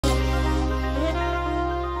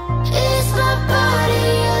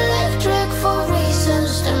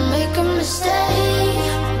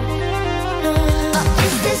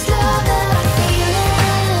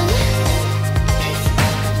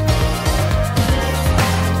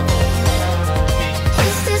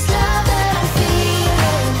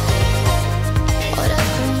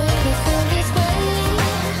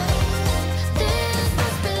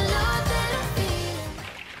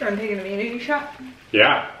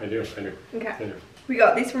Yeah, I do. Okay. I do. We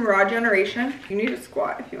got these from Raw Generation. You need to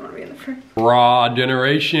squat if you want to be in the front. Raw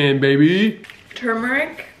Generation, baby.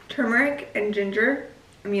 Turmeric, and ginger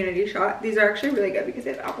immunity shot. These are actually really good because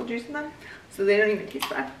they have apple juice in them, so they don't even taste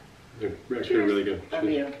bad. They're actually really good. Love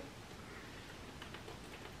you.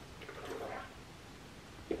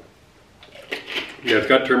 Yeah, it's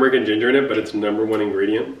got turmeric and ginger in it, but its #1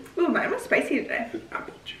 ingredient. Ooh, mine was spicy today. Is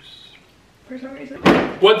apple juice. For some reason.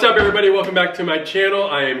 What's up, everybody? Welcome back to my channel.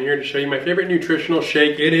 I am here to show you my favorite nutritional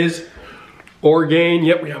shake. It is Orgain.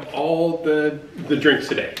 Yep, we have all the drinks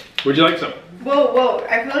today. Would you like some? Whoa,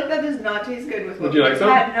 I feel like that does not taste good with what Would you like we some?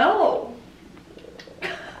 just had. No.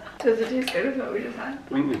 Does it taste good with what we just had?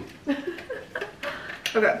 Mm-mm.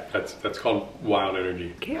 Okay. That's called wild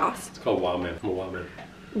energy. Chaos. It's called wild man. I'm a wild man.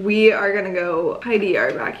 We are gonna go tidy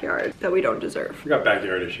our backyard that we don't deserve. We got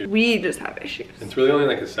backyard issues. We just have issues. It's really only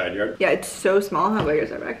like a side yard. Yeah, it's so small. How big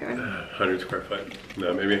is our backyard? 100 square foot.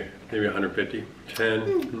 No, maybe 150.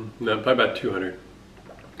 10. No, probably about 200.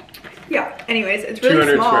 Yeah. Anyways, it's really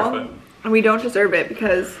 200 small, square foot. and we don't deserve it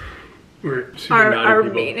because We're super our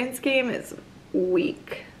people. maintenance game is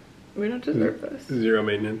weak. We don't deserve this. Zero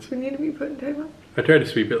maintenance. We need to be put in timeout. I try to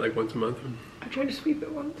sweep it like once a month. I tried to sweep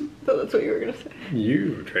it once, so that's what you were gonna say.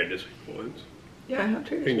 You tried to sweep it once. Yeah, I have tried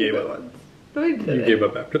to And sweep gave it up. once. No, I didn't. You gave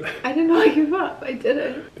up after that. I did not give up. I did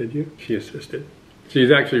it. Did you? She assisted.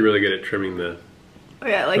 She's actually really good at trimming the. Oh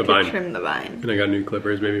yeah, I like The to vine. trim the vine. And I got new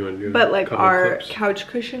clippers. Maybe you want to do. But a like couple our clips. couch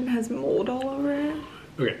cushion has mold all over it.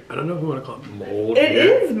 Okay, I don't know if we want to call it mold. It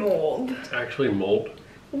here. is mold. It's actually mold.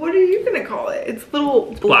 What are you gonna call it? It's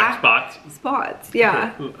little Black spots. spots.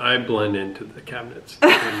 Yeah. I blend into the cabinets.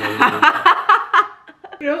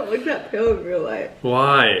 You don't look that pale in real life.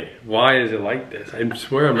 Why? Why is it like this? I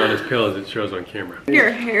swear I'm not as pale as it shows on camera.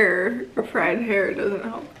 Your hair, or fried hair, doesn't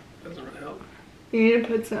help. Doesn't really help. You need to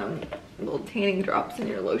put some little tanning drops in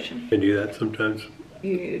your lotion. I do that sometimes.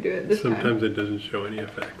 You need to do it this Sometimes time. it doesn't show any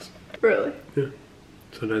effects. Really? Yeah.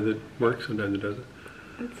 Sometimes it works, sometimes it doesn't.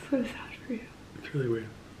 That's so sad for you. It's really weird.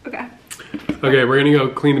 Okay. Okay, we're gonna go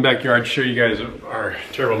clean the backyard, show you guys our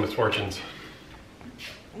terrible misfortunes.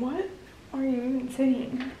 What are you even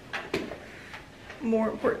saying? More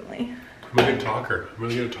importantly. I'm a good talker. I'm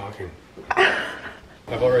really good at talking.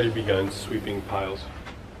 I've already begun sweeping piles.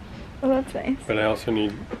 Oh, that's nice. But I also need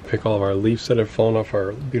to pick all of our leaves that have fallen off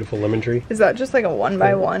our beautiful lemon tree. Is that just like a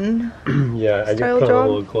 1x1? Yeah, I just Style put on job?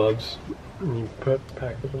 little gloves. And you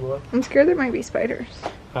pack them up. I'm scared there might be spiders.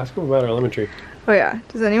 Ask them about our lemon tree. Oh yeah.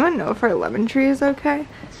 Does anyone know if our lemon tree is okay?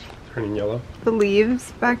 Turning yellow. The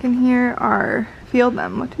leaves back in here are, feel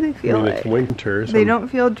them. What do they feel I mean, like? it's winter. So They don't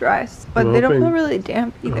feel dry, but I'm they don't hoping- feel really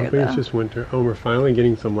damp I'm either hoping though. it's just winter. Oh, we're finally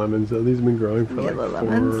getting some lemons though. These have been growing for Yellow like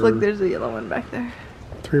lemons. Look, there's a yellow one back there.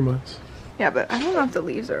 3 months. Yeah, but I don't know if the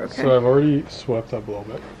leaves are okay. So I've already swept up a little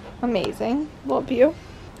bit. Amazing. Love you.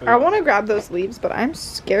 I want to grab those leaves, but I'm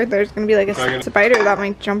scared there's going to be like a spider that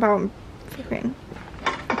might jump out and freaking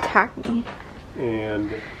attack me.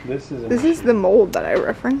 And this is. This is the mold that I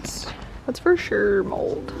referenced. That's for sure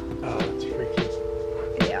mold. Oh, that's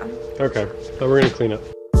freaky. Yeah. Okay, so we're gonna clean up.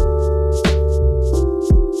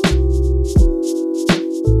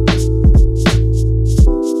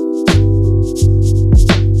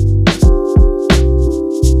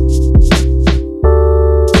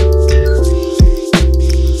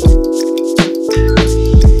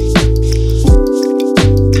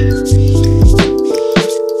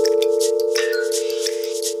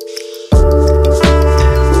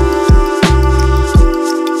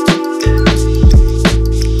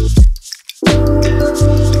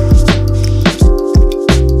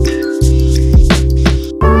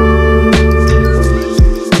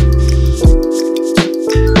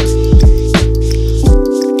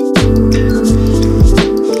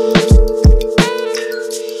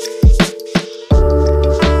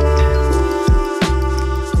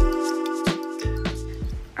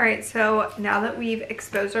 Alright, so now that we've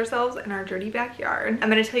exposed ourselves in our dirty backyard, I'm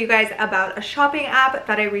going to tell you guys about a shopping app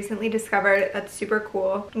that I recently discovered that's super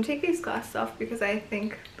cool. I'm going to take these glasses off because I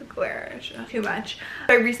think the glare is just too much.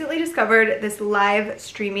 So I recently discovered this live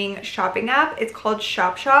streaming shopping app. It's called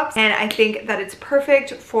Shop Shops, and I think that it's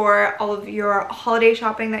perfect for all of your holiday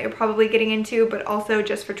shopping that you're probably getting into, but also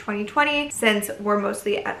just for 2020 since we're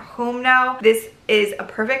mostly at home now. This is a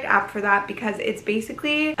perfect app for that because it's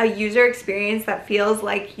basically a user experience that feels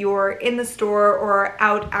like you're in the store or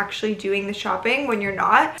out actually doing the shopping when you're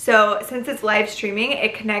not. So since it's live streaming,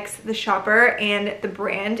 it connects the shopper and the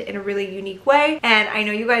brand in a really unique way. And I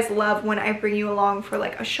know you guys love when I bring you along for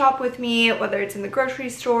like a shop with me, whether it's in the grocery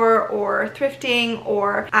store or thrifting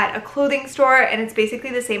or at a clothing store, and it's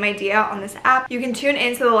basically the same idea on this app. You can tune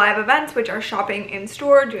into the live events, which are shopping in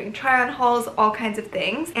store, doing try on hauls, all kinds of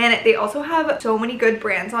things. And they also have so many good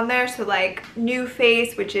brands on there. So like New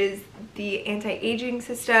Face, which is the anti-aging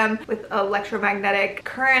system with electromagnetic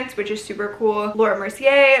currents, which is super cool. Laura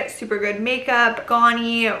Mercier, super good makeup.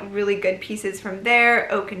 Gani, really good pieces from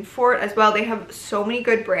there. Oak and Fort as well. They have so many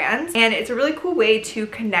good brands, and it's a really cool way to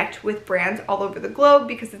connect with brands all over the globe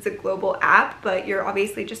because it's a global app, but you're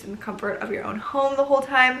obviously just in the comfort of your own home the whole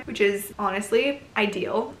time, which is honestly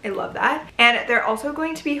ideal. I love that. And they're also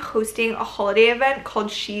going to be hosting a holiday event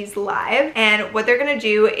called She's Live, and what they're gonna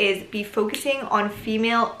do is be focusing on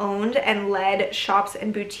female-owned and led shops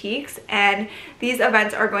and boutiques, and these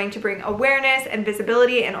events are going to bring awareness and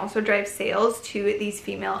visibility and also drive sales to these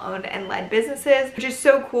female-owned and led businesses, which is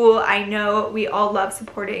so cool. I know we all love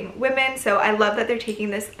supporting women, so I love that they're taking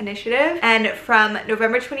this initiative. And from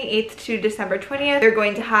November 28th to December 20th, they're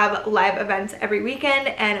going to have live events every weekend,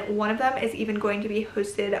 and one of them is even going to be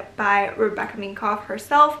hosted by Rebecca Minkoff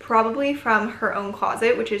herself, probably from her own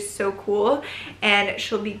closet, which is so cool, and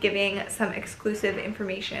she'll be giving some exclusive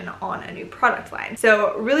information on a new product line.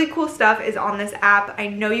 So really cool stuff is on this app. I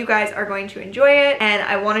know you guys are going to enjoy it, and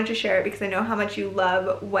I wanted to share it because I know how much you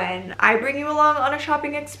love when I bring you along on a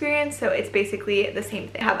shopping experience. So it's basically the same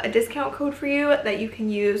thing. I have a discount code for you that you can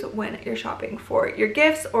use when you're shopping for your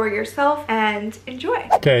gifts or yourself, and enjoy.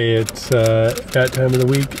 Okay, it's that time of the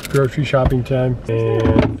week, grocery shopping time,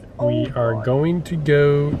 and we are going to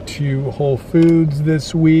go to Whole Foods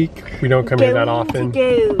this week. We don't come here that often.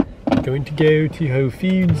 Going to go to Whole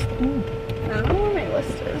Foods. I don't know where my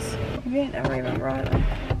list is. Maybe I never even brought it.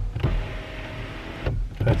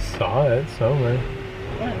 I saw it somewhere.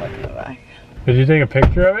 I'm gonna look in the back. Did you take a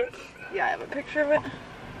picture of it? Yeah, I have a picture of it.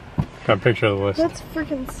 Got a picture of the list. That's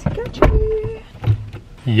freaking sketchy.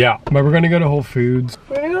 Yeah, but we're gonna go to Whole Foods.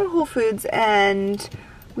 We're gonna go to Whole Foods, and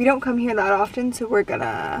we don't come here that often, so we're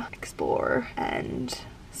gonna explore and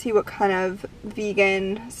see what kind of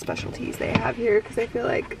vegan specialties they have here, because I feel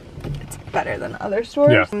like it's better than other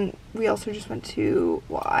stores. Yeah. And we also just went to,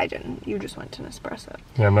 well, I didn't. You just went to Nespresso.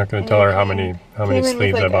 Yeah, I'm not gonna tell her how many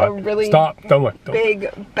sleeves I bought. Really Stop! Don't look. Big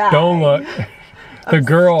bag. Don't look. The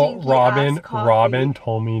girl, Robin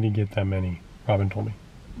told me to get that many. Robin told me.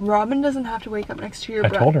 Robin doesn't have to wake up next to your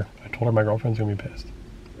breath. I told her my girlfriend's gonna be pissed.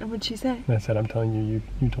 And what'd she say? And I said, I'm telling you,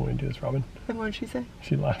 you told me to do this, Robin. And what did she say?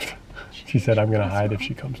 She laughed. She said, I'm gonna hide if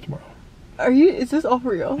she comes tomorrow. Is this all for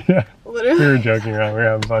real? Yeah. Literally? We were joking around, we were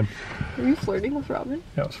having fun. Were you flirting with Robin?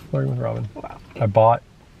 Yeah, I was flirting with Robin. Wow. I bought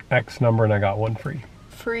X number and I got one free.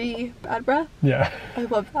 Free bad breath? Yeah. I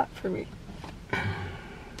love that for me.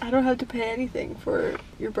 I don't have to pay anything for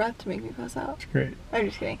your breath to make me pass out. It's great. I'm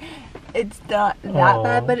just kidding. It's not that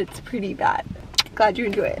bad, but it's pretty bad. Glad you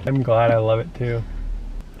enjoy it. I'm glad, I love it too.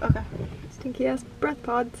 Okay. Stinky ass breath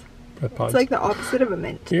pods. Breath pods. It's like the opposite of a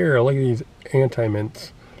mint. Here, look at these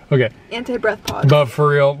anti-mints. Okay. Anti-breath pods. But for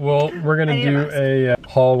real, we're gonna do a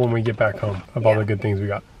haul when we get back home of all the good things we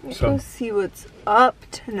got. Let's go see what's up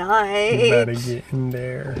tonight. We better get in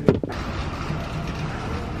there.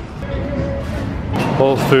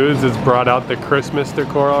 Whole Foods has brought out the Christmas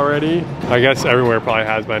decor already. I guess everywhere probably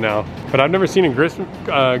has by now. But I've never seen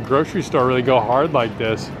a grocery store really go hard like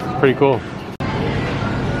this. It's pretty cool.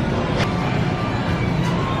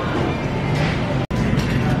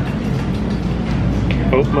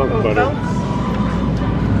 Oat milk butter.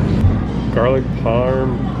 Garlic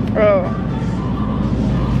parm. Oh.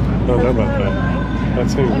 I don't know about that. That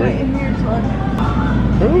seems great.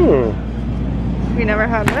 Ooh. We never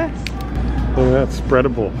had this. Look at that,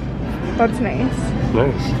 spreadable. That's nice.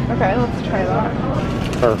 Nice. Okay, let's try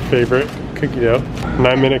that. Our favorite cookie dough.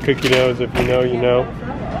 9-minute cookie doughs, if you know, you know.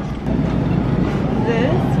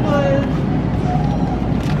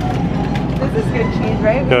 This is good cheese,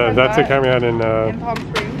 right? Yeah, that's the kind we had in Palm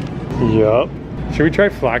Springs. Yup. Should we try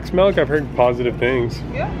flax milk? I've heard positive things.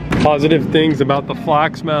 Yeah. Positive things about the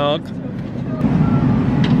flax milk.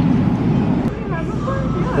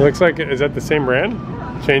 It looks like, is that the same brand?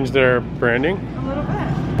 Changed their branding? A little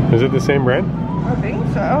bit. Is it the same brand? I think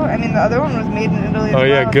so. I mean, the other one was made in Italy. Oh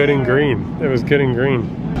yeah, Good and Green. It was Good and Green.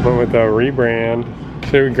 Went with a rebrand.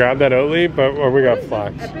 Should we grab that Oatly? Or we got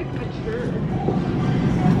flax. Epic Mature.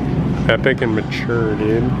 Epic and Mature,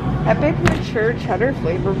 dude. Epic Mature Cheddar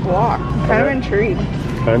Flavor Block. Kind of intrigued.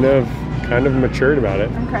 Kind kind of matured about it.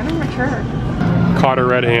 I'm kind of mature. Caught her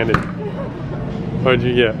red-handed. What'd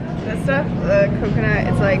you get? This stuff, the coconut,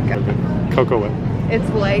 it's like Cocoa Whip. it's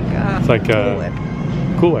like It's like Cool Whip.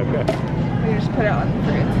 Cool Whip, yeah. You just put it on the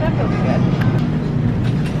fruit stuff, it'll be good.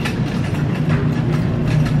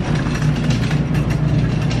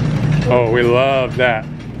 Oh, we love that.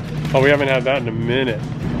 Oh, we haven't had that in a minute.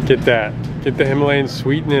 Get that. Get the Himalayan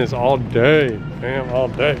sweetness all day. Damn, all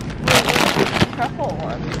day. Truffle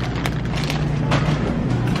one.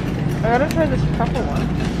 I gotta try this truffle one.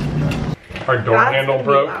 Our door handle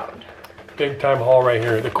broke. Big time haul right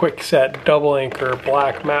here. The quick set, double anchor,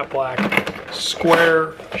 black, matte black,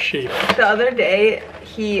 square shape. The other day,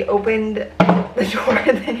 he opened the door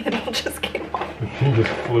and the handle just came off. He just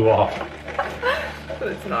flew off. But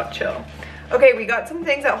it's not chill. Okay, we got some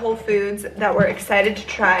things at Whole Foods that we're excited to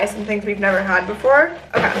try, some things we've never had before.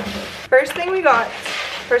 Okay, first thing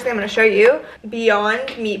I'm gonna show you, Beyond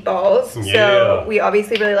meatballs. Yeah. So we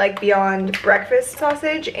obviously really like Beyond breakfast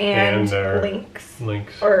sausage and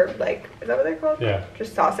Links. Or like, is that what they're called? Yeah.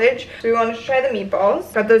 Just sausage. So we wanted to try the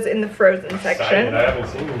meatballs. Got those in the frozen section. I haven't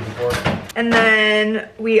seen them before. And then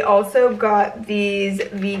we also got these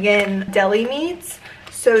vegan deli meats.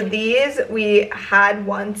 So these we had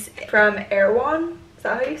once from Erewhon. Is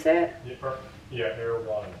that how you say it? Yeah,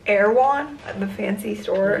 Erewhon. Erewhon, the fancy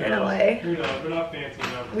store in LA. Who knows? We're not fancy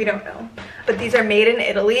enough. We don't know. But these are made in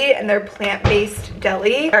Italy and they're plant-based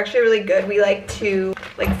deli. They're actually really good. We like to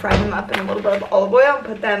like fry them up in a little bit of olive oil and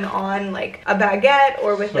put them on like a baguette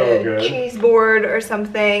or with a cheese board or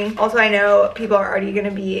something. Also, I know people are already gonna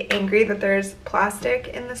be angry that there's plastic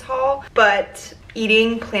in this haul, but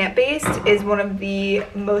eating plant-based is one of the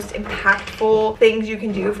most impactful things you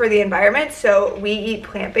can do for the environment. So we eat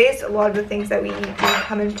plant-based. A lot of the things that we eat do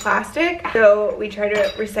come in plastic. So we try to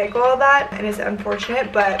recycle all that, and it's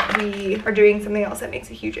unfortunate, but we are doing something else that makes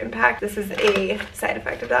a huge impact. This is a side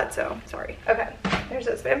effect of that, so sorry. Okay, there's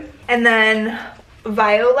this bin. And then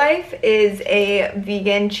Violife is a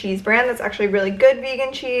vegan cheese brand that's actually really good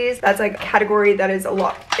vegan cheese. That's like a category that is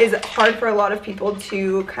hard for a lot of people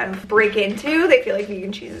to kind of break into. They feel like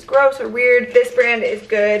vegan cheese is gross or weird. This brand is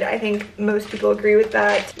good. I think most people agree with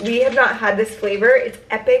that. We have not had this flavor. It's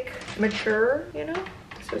epic mature, you know?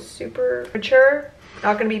 So super mature.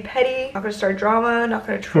 Not gonna be petty, not gonna start drama, not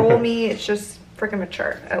gonna troll me. It's just freaking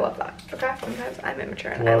mature. I love that. Okay, sometimes I'm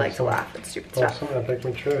immature and I like to laugh at stupid stuff. Some epic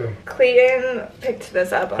mature. Clayton picked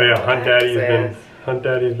this up. Oh yeah, Hunt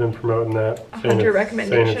Daddy's been promoting that. Hunter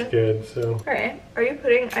recommendation. Saying it's good, so. All right, are you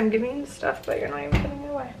I'm giving you stuff, but you're not even putting it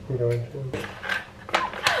away. I'm going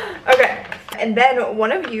to. Okay, and then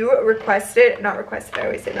one of you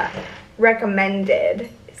recommended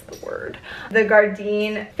the word, the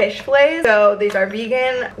Gardein fish fillets. So these are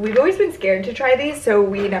vegan. We've always been scared to try these, so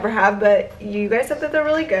we never have, but you guys said that they're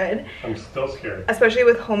really good. I'm still scared, especially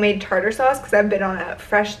with homemade tartar sauce, because I've been on a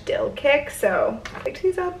fresh dill kick. So I picked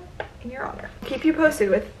these up in your honor. Keep you posted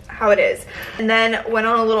with how it is. And then went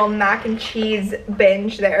on a little mac and cheese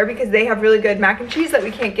binge there, because they have really good mac and cheese that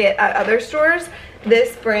we can't get at other stores.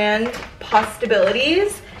 This brand,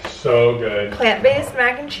 Postabilities, so good. Plant-based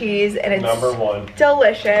mac and cheese, and it's #1.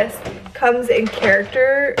 Delicious. Comes in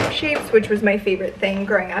character shapes, which was my favorite thing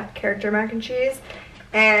growing up, character mac and cheese.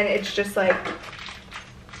 And it's just like,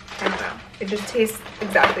 I don't know, it just tastes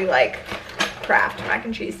exactly like Kraft mac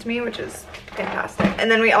and cheese to me, which is fantastic.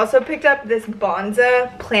 And then we also picked up this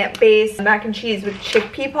Bonza plant-based mac and cheese with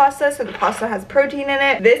chickpea pasta, so the pasta has protein in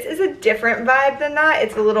it. This is a different vibe than that.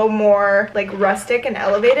 It's a little more like rustic and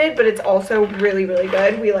elevated, but it's also really, really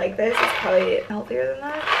good. We like this. It's probably healthier than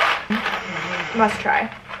that. Must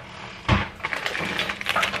try.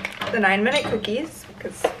 The 9-minute cookies,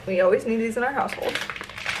 because we always need these in our household.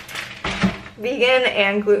 Vegan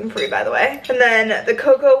and gluten-free, by the way. And then the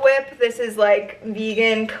Cocoa Whip. This is like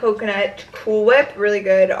vegan coconut Cool Whip. Really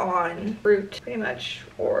good on fruit, pretty much,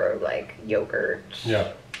 or like yogurt.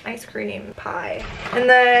 Yeah. Ice cream, pie. And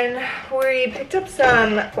then we picked up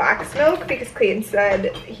some flax milk, because Clayton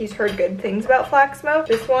said he's heard good things about flax milk.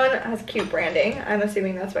 This one has cute branding. I'm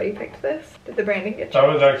assuming that's why you picked this. Did the branding get you? That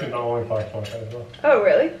was actually the only flax milk I saw. Oh,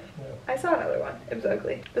 really? Yeah. I saw another one. It was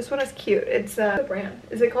ugly. This one is cute. It's the brand.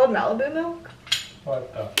 Is it called Malibu milk?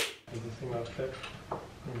 What? Oh. Does this seem that thick?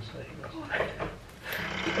 Let me see.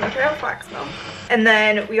 I'm gonna try out flax milk. And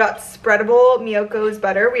then we got spreadable Miyoko's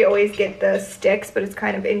butter. We always get the sticks, but it's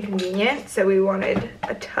kind of inconvenient, so we wanted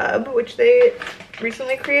a tub, which they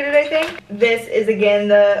recently created, I think. This is again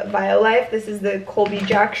the Violife. This is the Colby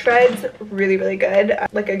Jack shreds. Really, really good.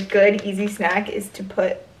 Like a good easy snack is to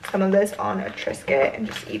put some of this on a Triscuit and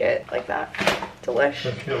just eat it like that. Delish.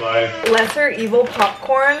 Lesser Evil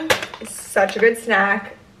popcorn is such a good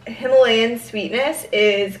snack. Himalayan sweetness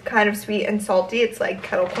is kind of sweet and salty. It's like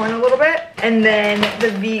kettle corn a little bit. And then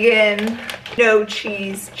the vegan no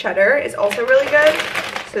cheese cheddar is also really good.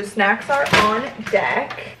 So snacks are on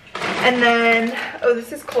deck. And then, oh,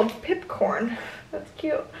 this is called pipcorn. That's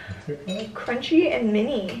cute. Crunchy and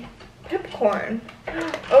mini pipcorn.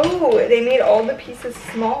 Oh, they made all the pieces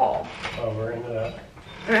small. Oh, we're into that.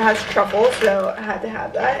 And it has truffles, so I had to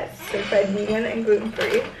have that. It's certified vegan and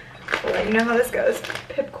gluten-free. I'll let you know how this goes.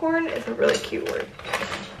 Pipcorn is a really cute word.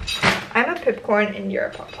 I'm a pipcorn and you're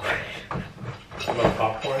a popcorn. I'm a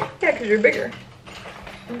popcorn? Yeah, because you're bigger.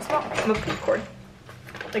 I'm small. I'm a pipcorn.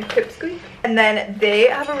 Like pipsqueak. And then they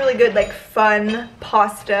have a really good like fun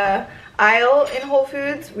pasta aisle in Whole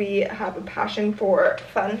Foods. We have a passion for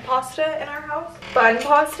fun pasta in our house. Fun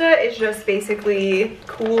pasta is just basically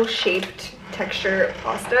cool shaped texture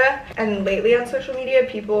pasta. And lately on social media,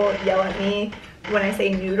 people yell at me when I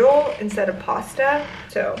say noodle instead of pasta.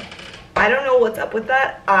 So I don't know what's up with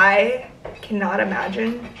that. I cannot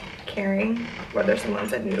imagine caring whether someone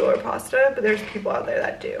said noodle or pasta, but there's people out there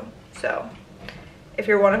that do. So if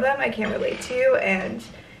you're one of them, I can't relate to you, and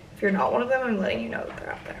if you're not one of them, I'm letting you know that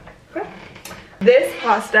they're out there. Okay. This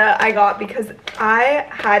pasta I got because I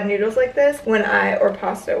had noodles like this or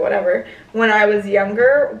pasta, whatever, when I was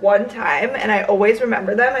younger one time, and I always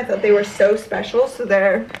remember them. I thought they were so special. So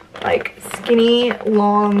they're like skinny,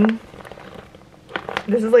 long.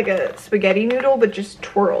 This is like a spaghetti noodle, but just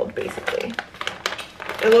twirled basically.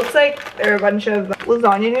 It looks like they're a bunch of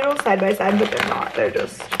lasagna noodles side by side, but they're not. They're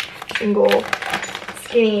just single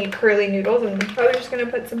skinny curly noodles, and I'm probably just gonna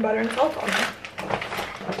put some butter and salt on them.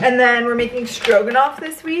 And then we're making stroganoff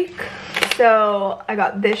this week. So I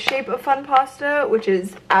got this shape of fun pasta, which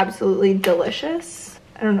is absolutely delicious.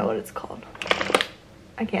 I don't know what it's called.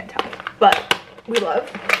 I can't tell, but we love.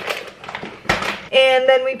 And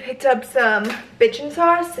then we picked up some bitchin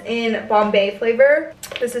sauce in Bombay flavor.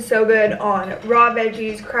 This is so good on raw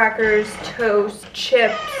veggies, crackers, toast,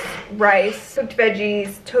 chips, rice, cooked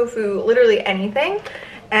veggies, tofu, literally anything.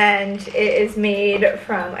 And it is made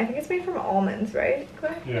from, I think it's made from almonds, right,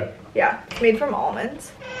 Claire? Yeah. Yeah, it's made from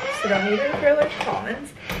almonds. So don't need it if you're allergic to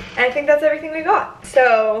almonds. And I think that's everything we got.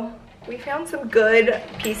 So we found some good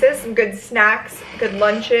pieces, some good snacks, good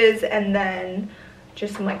lunches, and then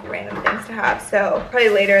just some like random things to have. So probably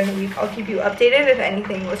later in the week I'll keep you updated if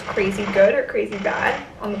anything was crazy good or crazy bad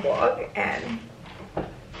on the blog, and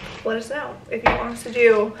let us know if you want us to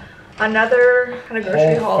do another kind of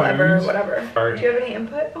grocery haul ever, whatever. Sorry. Do you have any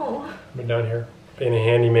input? Oh. I'm down here being a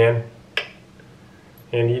handyman.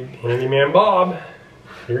 Handyman Bob.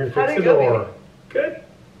 Here to fix the door. Good.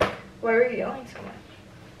 Why were you yelling so much?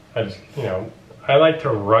 I just, you know, I like to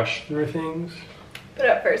rush through things. But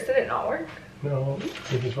at first did it not work? No,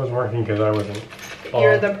 it just wasn't working because I wasn't.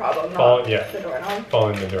 You're the problem, not the doorknob.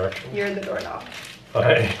 Following the direction. You're the doorknob.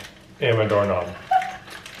 I am a doorknob.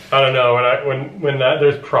 I don't know, when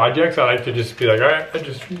there's projects, I like to just be like, all right, I'm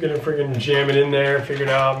just gonna freaking jam it in there, figure it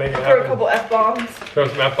out, make it happen. Throw a couple F-bombs. Throw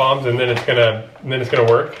some F-bombs, and then it's gonna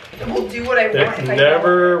work. And we'll do what I want. It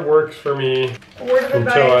never works for me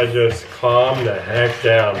until I just calm the heck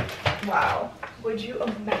down. Wow. Would you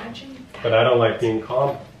imagine that? But I don't like being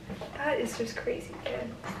calm. That is just crazy, kid.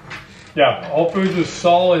 Yeah, Whole Foods is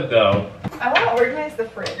solid though. I want to organize the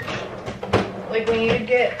fridge. Like we need to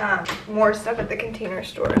get more stuff at the container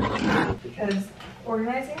store, because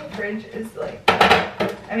organizing the fridge is like,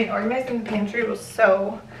 I mean, organizing the pantry was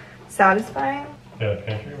so satisfying. Yeah, the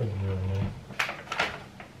pantry was really nice.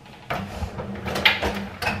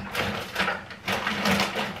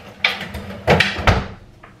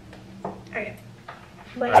 Okay.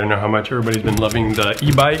 I don't know how much everybody's been loving the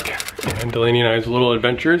e-bike and Delaney and I's little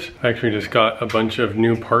adventures. I actually just got a bunch of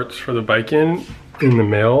new parts for the bike in the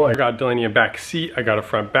mail. I got Delaney a back seat, I got a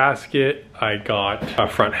front basket, I got a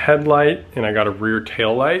front headlight, and I got a rear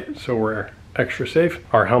tail light, so we're extra safe.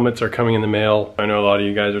 Our helmets are coming in the mail. I know a lot of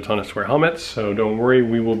you guys are telling us to wear helmets, so don't worry,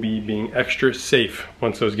 we will be being extra safe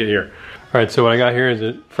once those get here. All right, so what I got here is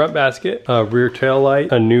a front basket, a rear tail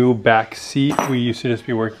light, a new back seat. We used to just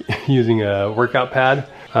be using a workout pad.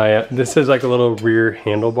 This is like a little rear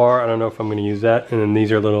handlebar. I don't know if I'm gonna use that. And then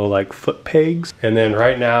these are little like foot pegs. And then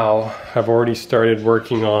right now, I've already started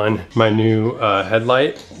working on my new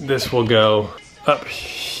headlight. This will go up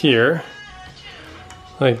here,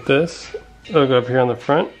 like this. It'll go up here on the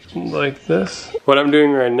front, like this. What I'm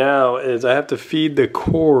doing right now is I have to feed the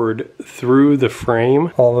cord through the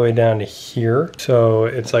frame all the way down to here. So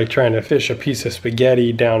it's like trying to fish a piece of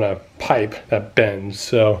spaghetti down a pipe that bends.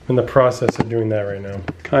 So I'm in the process of doing that right now.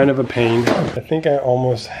 Kind of a pain. I think I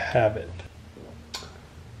almost have it.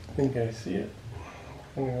 I think I see it.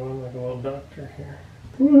 I'm gonna go like a little doctor here.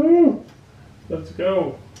 Woohoo! Let's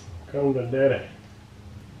go. Come to daddy.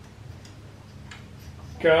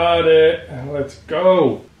 Got it. Let's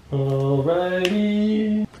go.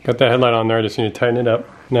 Alrighty. Got the headlight on there. I just need to tighten it up.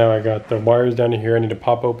 Now I got the wires down to here. I need to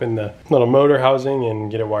pop open the little motor housing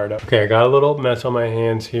and get it wired up. Okay, I got a little mess on my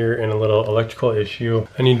hands here and a little electrical issue.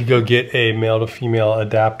 I need to go get a male to female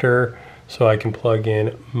adapter so I can plug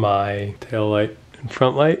in my tail light and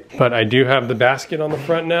front light. But I do have the basket on the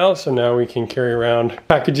front now, so now we can carry around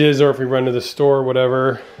packages, or if we run to the store or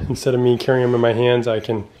whatever, instead of me carrying them in my hands, I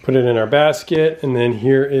can put it in our basket. And then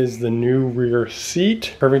here is the new rear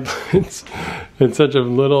seat. Perfect. It's such a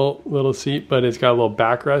little seat, but it's got a little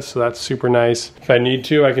backrest, so that's super nice. If I need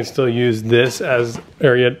to, I can still use this as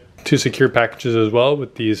area to secure packages as well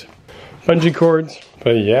with these bungee cords.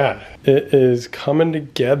 But yeah, it is coming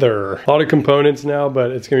together. A lot of components now,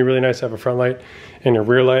 but it's gonna be really nice to have a front light and a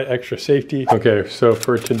rear light, extra safety. Okay, so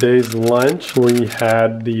for today's lunch, we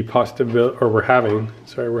had the we're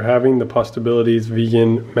having the Possibilities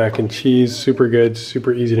vegan mac and cheese. Super good,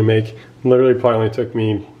 super easy to make. Literally probably only took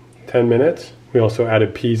me 10 minutes. We also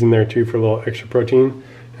added peas in there too for a little extra protein.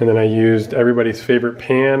 And then I used everybody's favorite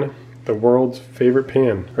pan, the world's favorite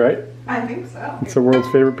pan, right? I think so. It's the world's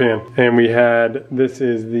favorite pan. And we had, this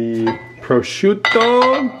is the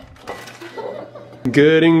prosciutto,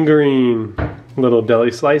 good and green. Little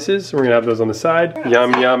deli slices. We're gonna have those on the side.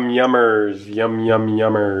 Yum, yum, yummers. Yum, yum,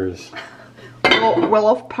 yummers.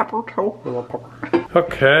 Willow pepper too. Willow pepper.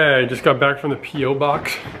 Okay, I just got back from the P.O.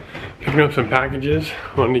 box, picking up some packages.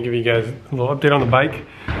 I wanted to give you guys a little update on the bike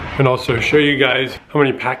and also show you guys how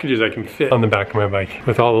many packages I can fit on the back of my bike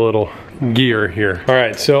with all the little gear here. All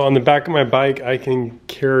right, so on the back of my bike, I can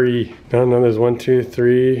carry, I don't know, there's 1, 2,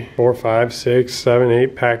 3, 4, 5, 6, 7,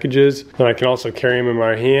 8 packages. And I can also carry them in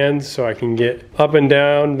my hands so I can get up and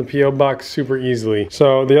down the P.O. box super easily.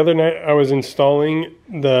 So the other night I was installing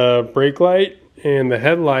the brake light and the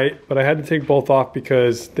headlight, but I had to take both off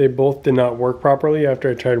because they both did not work properly after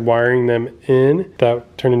I tried wiring them in.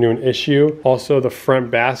 That turned into an issue. Also, the front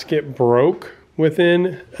basket broke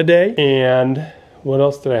within a day. And what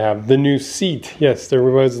else did I have? The new seat. Yes, there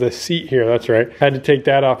was the seat here, that's right. I had to take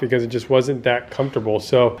that off because it just wasn't that comfortable.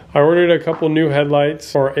 So I ordered a couple new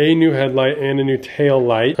headlights, or a new headlight and a new tail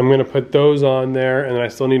light. I'm gonna put those on there, and then I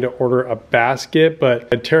still need to order a basket, but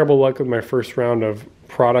I had terrible luck with my first round of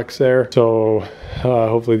products there. So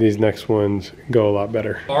hopefully these next ones go a lot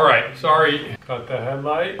better. All right, sorry. Got the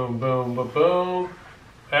headlight. Boom, boom, boom, boom.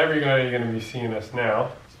 Everybody's gonna be seeing us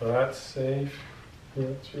now. So that's safe.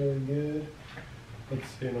 That's really good. Let's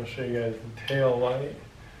see, and I'll show you guys the tail light.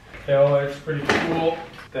 Tail light's pretty cool.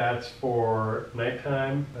 That's for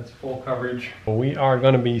nighttime. That's full coverage. We are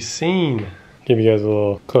gonna be seen. Give you guys a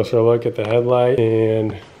little closer look at the headlight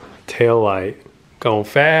and tail light. Going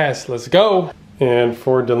fast, let's go. And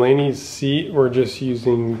for Delaney's seat, we're just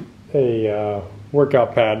using a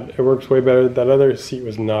workout pad. It works way better. That other seat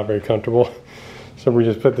was not very comfortable. So we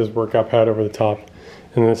just put this workout pad over the top.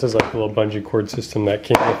 And this is like a little bungee cord system that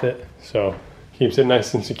came with it. So keeps it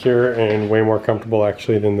nice and secure and way more comfortable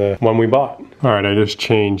actually than the one we bought. All right, I just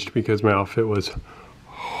changed because my outfit was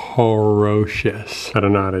ferocious. I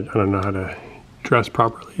don't know how to dress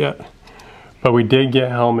properly yet. But we did get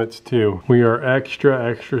helmets too. We are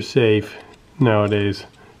extra safe nowadays.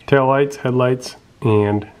 Tail lights, headlights,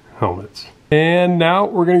 and helmets. And now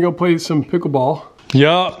we're gonna go play some pickleball.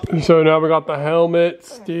 Yup, so now we got the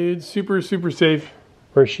helmets, dude. Super safe.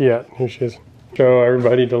 Where's she at? Here she is. Show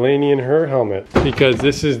everybody Delaney and her helmet, because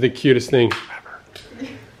this is the cutest thing ever.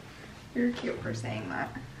 You're cute for saying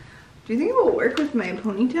that. Do you think it will work with my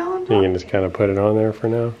ponytail on top? You can just kind of put it on there for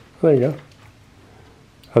now. There you go.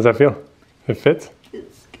 How's that feel? It fits?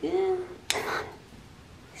 It's good.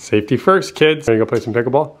 Safety first, kids. Ready to go play some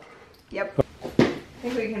pickleball? Yep.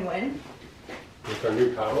 Think we can win? With our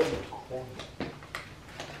new paddle.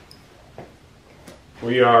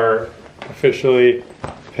 We are officially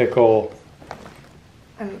pickle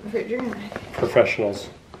professionals.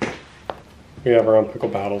 We have our own pickle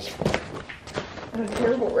paddles. And a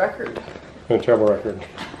terrible record. And a terrible record.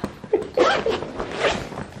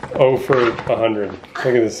 0 for 100. Look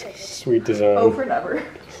at this sweet design. 0 for never.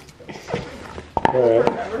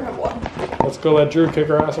 Alright. Never have won. Let's go let Drew kick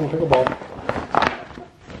her ass in pickleball.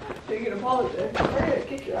 So you can apologize. I'm gonna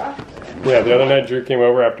kick your ass. Yeah, the other night Drew came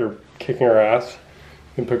over after kicking her ass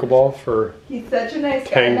in pickleball for He's such a nice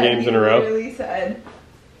 10 guy games that in a row. He literally said,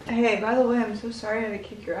 hey, by the way, I'm so sorry I had to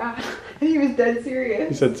kick your ass. And he was dead serious.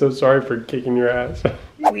 He said, so sorry for kicking your ass.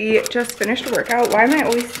 We just finished a workout. Why am I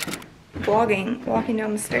always vlogging, walking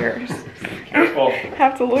down the stairs? Careful.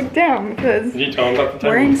 Have to look down because Did you tell him about the time?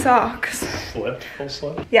 wearing socks. slipped, full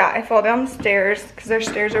slip? Yeah, I fall down the stairs because their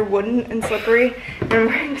stairs are wooden and slippery, and I'm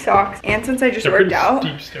wearing socks. And since I just worked out,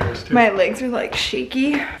 steep stairs too. My legs are like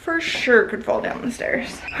shaky. For sure could fall down the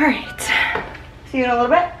stairs. All right, see you in a little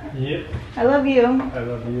bit. Yep. I love you. I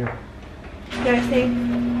love you. Did I say?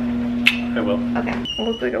 I will. Okay, I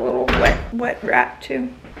look like a little wet rat too.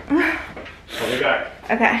 I'll be back.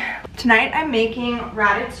 Okay, tonight I'm making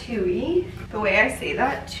ratatouille. The way I say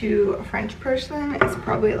that to a French person is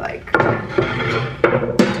probably like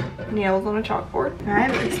nails on a chalkboard. And I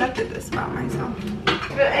haven't accepted this about myself.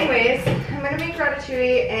 But anyways, I'm gonna make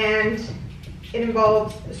ratatouille and it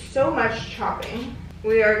involves so much chopping.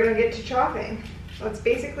 We are gonna get to chopping. That's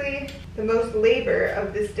basically the most labor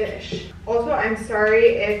of this dish. Also, I'm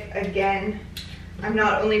sorry if, again, I'm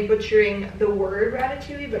not only butchering the word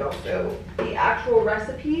ratatouille, but also the actual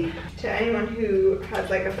recipe. To anyone who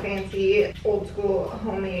has like a fancy, old school,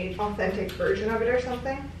 homemade, authentic version of it or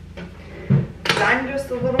something. But I'm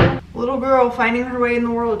just a little girl finding her way in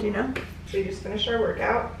the world, you know? So we just finished our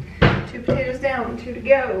workout. 2 potatoes down, 2 to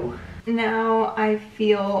go. Now I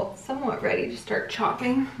feel somewhat ready to start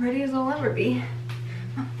chopping. Ready as I'll ever be.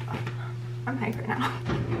 I'm hyper now.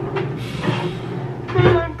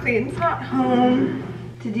 Clayton's not home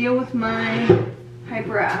to deal with my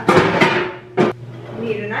hyper ass.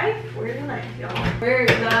 Need a knife? Where's the knife, y'all? Where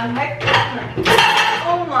the heck is the knife?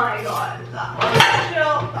 Oh my god, that was a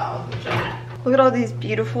chill. That was a chill. Look at all these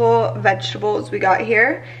beautiful vegetables we got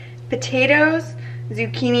here. Potatoes,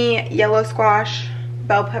 zucchini, yellow squash,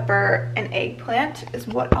 bell pepper, and eggplant is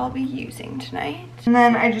what I'll be using tonight. And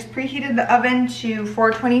then I just preheated the oven to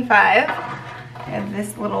 425. I have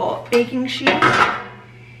this little baking sheet.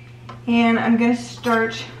 And I'm gonna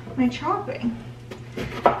start my chopping.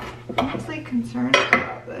 I'm honestly concerned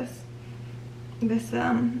about this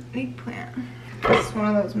eggplant. This is one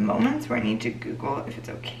of those moments where I need to Google if it's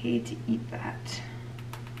okay to eat that.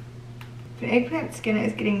 If an eggplant skin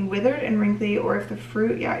is getting withered and wrinkly, or if the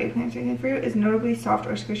fruit, eggplant skin fruit is notably soft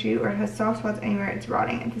or squishy, or it has soft spots anywhere, it's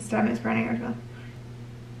rotting. If the stem is browning or so.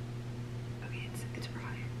 Okay, it's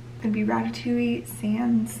rotting. It'd be ratatouille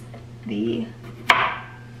sans the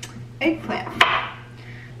eggplant.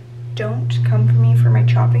 Don't come for me for my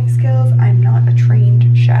chopping skills. I'm not a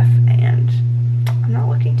trained chef, and I'm not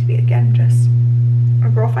looking to be, again, just a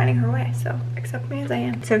girl finding her way, so accept me as I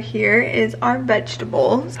am. So here is our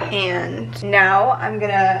vegetables, and now I'm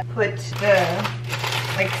gonna put the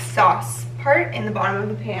like sauce part in the bottom of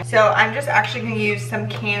the pan. So I'm just actually gonna use some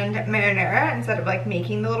canned marinara instead of like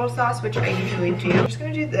making the little sauce, which I usually do. I'm just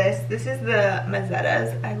gonna do this. This is the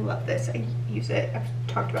mazzettas. I love this. I use it. I've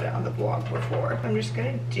talked about it on the vlog before. I'm just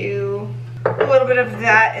gonna do a little bit of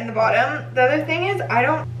that in the bottom. The other thing is I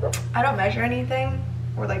don't measure anything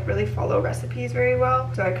or like really follow recipes very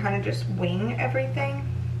well, so I kind of just wing everything.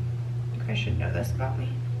 You guys should know this about me.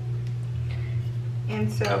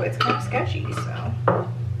 And so it's kind of sketchy, so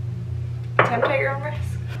attempt at your own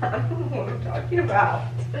risk. I don't know what I'm talking about.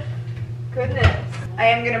 Goodness. I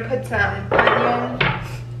am gonna put some onion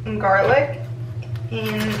and garlic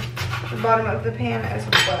in the bottom of the pan as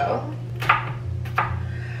well.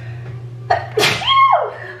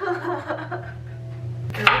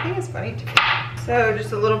 Everything is funny to me. So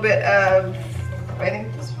just a little bit of, I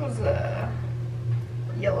think this was a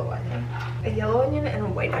yellow onion. A yellow onion and a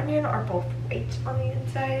white onion are both white on the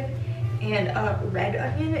inside, and a red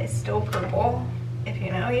onion is still purple. If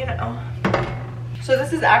you know, you know. So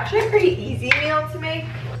this is actually a pretty easy meal to make,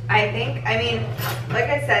 I think. I mean, like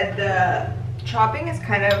I said, the chopping is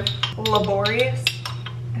kind of laborious,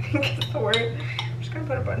 I think is the word. I'm just gonna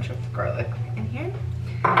put a bunch of garlic in here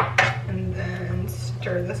and then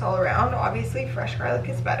stir this all around. Obviously fresh garlic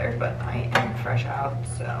is better, but I am fresh out,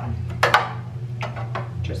 so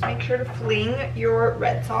just make sure to fling your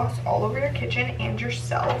red sauce all over your kitchen and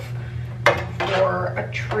yourself for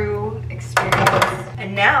a true experience.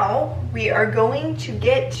 And now we are going to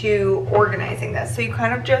get to organizing this. So you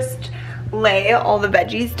kind of just lay all the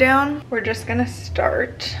veggies down. We're just gonna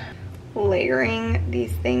start layering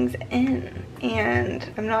these things in, and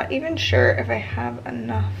I'm not even sure if I have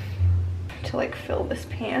enough to like fill this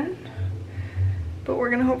pan, but we're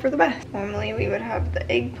gonna hope for the best. Normally we would have the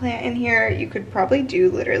eggplant in here. You could probably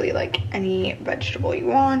do literally like any vegetable you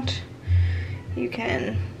want. You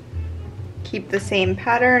can keep the same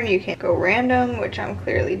pattern, you can go random, which I'm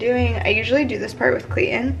clearly doing. I usually do this part with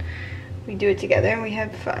Clayton. We do it together and we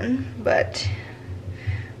have fun, but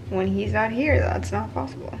when he's not here, that's not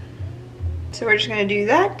possible. So we're just gonna do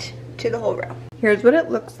that to the whole row. Here's what it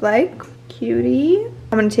looks like. Cutie.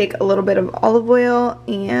 I'm gonna take a little bit of olive oil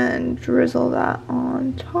and drizzle that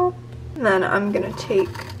on top. And then I'm gonna take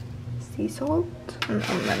sea salt and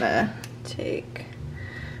I'm gonna take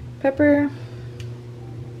pepper.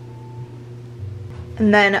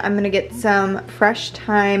 And then I'm gonna get some fresh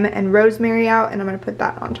thyme and rosemary out, and I'm gonna put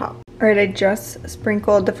that on top. All right, I just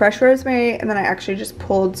sprinkled the fresh rosemary, and then I actually just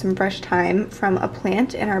pulled some fresh thyme from a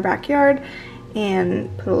plant in our backyard and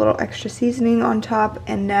put a little extra seasoning on top.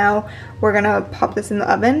 And now we're gonna pop this in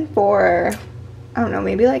the oven for, I don't know,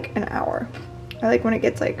 maybe like an hour. I like when it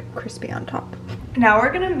gets like crispy on top. Now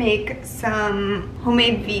we're gonna make some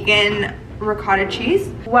homemade vegan ricotta cheese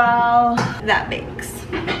while that bakes.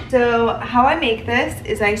 So how I make this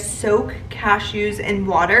is I soak cashews in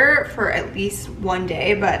water for at least 1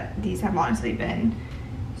 day, but these have honestly been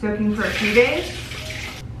soaking for a few days.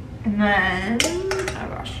 And then, oh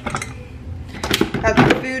gosh, got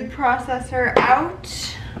the food processor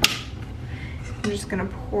out. I'm just gonna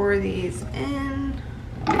pour these in.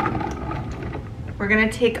 We're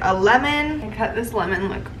gonna take a lemon. I cut this lemon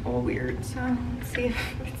like all weird, so let's see if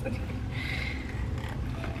it's okay.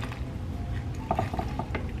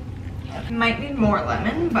 Might need more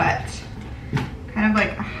lemon, but kind of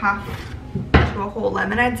like a half to a whole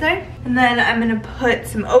lemon, I'd say. And then I'm gonna put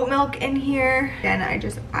some oat milk in here. Again, I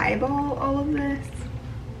just eyeball all of this.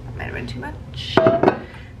 That might have been too much.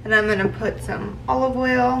 And I'm gonna put some olive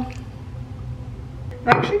oil. I'm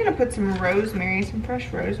actually gonna put some rosemary, some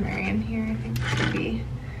fresh rosemary in here. I think this would be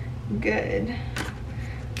good.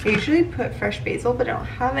 I usually put fresh basil, but I don't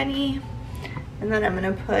have any. And then I'm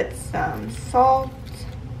gonna put some salt,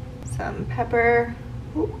 some pepper.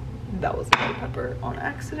 Ooh, that was a bit of pepper on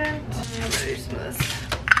accident. I'm gonna do some of this.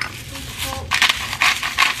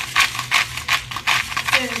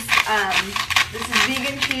 Since this is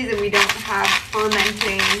vegan cheese and we don't have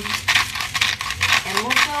fermenting animal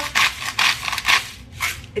milk,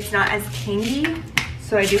 it's not as tangy,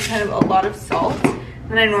 so I do kind of a lot of salt.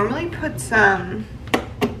 And I normally put some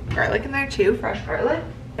garlic in there too, fresh garlic.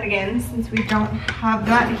 But again, since we don't have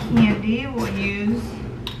that handy, we'll use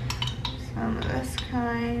some of this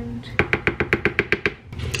kind.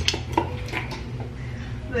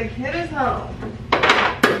 The kid is home.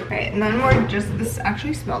 Alright, and then we're just, this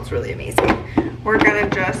actually smells really amazing. We're gonna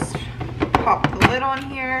just pop the lid on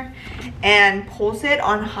here and pulse it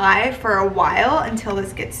on high for a while until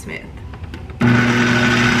this gets smooth.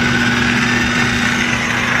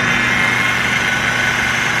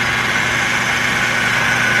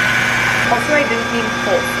 Also, I didn't mean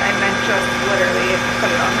pulse, I meant just literally put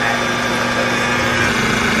it on high.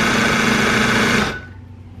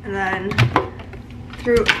 And then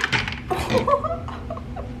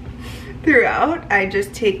throughout, I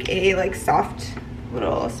just take a like soft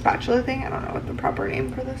little spatula thing, I don't know what the proper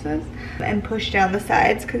name for this is, and push down the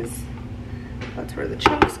sides because that's where the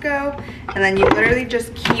chunks go. And then you literally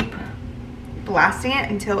just keep blasting it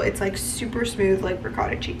until it's like super smooth like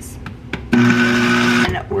ricotta cheese.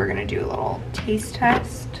 And we're gonna do a little taste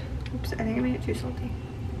test. Oops, I think I made it too salty.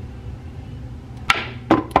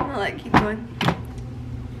 I'll let it keep going.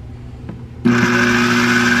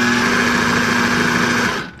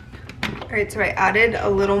 All right, so I added a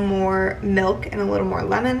little more milk and a little more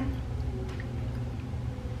lemon.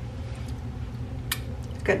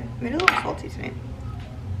 It's good. Made it a little salty tonight,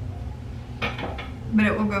 but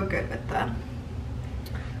it will go good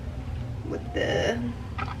with the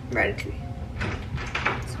ratatouille.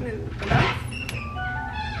 Smooth enough.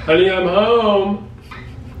 Honey, I'm home.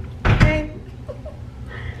 Okay.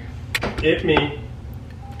 It me.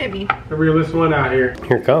 It me. The realest one out here.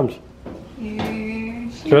 Here it comes.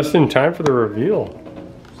 Just in time for the reveal.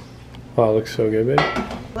 Oh, it looks so good, babe.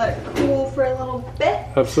 Let it cool for a little bit.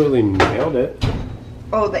 Absolutely nailed it.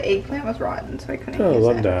 Oh, the eggplant was rotten, so I couldn't use I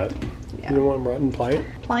love it. that. Yeah. You don't want rotten plank?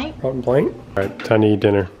 Rotten plank? All right, time to eat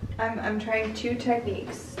dinner. I'm trying two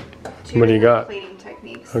techniques. What do you got? Plating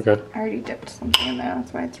techniques. Okay. I already dipped something in there,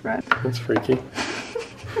 that's why it's red. That's freaky.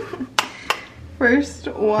 First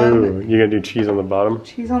one. Ooh, you gonna do cheese on the bottom?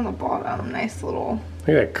 Cheese on the bottom, nice little Look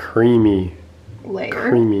at that creamy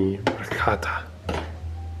layer. ricotta.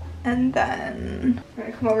 And then I'm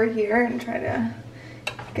gonna come over here and try to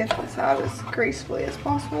get this out as gracefully as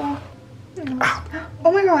possible. Ow.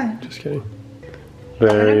 Oh my god. Just kidding.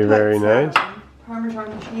 Very, very nice.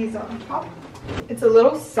 Parmesan cheese on top. It's a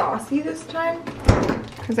little saucy this time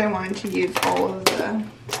because I wanted to use all of the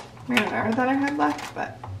marinara that I had left,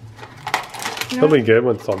 but you know, It'll be good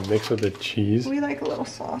when it's all mixed with the cheese. we like a little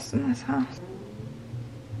sauce in this house.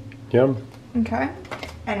 Yum. Okay.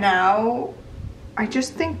 And now I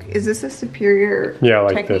just think, is this a superior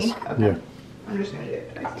like technique? this. Okay. Yeah. I'm just gonna do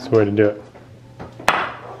it. That's the way to do it.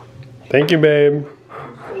 Thank you, babe.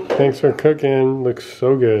 Thanks for cooking. Looks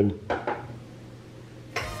so good.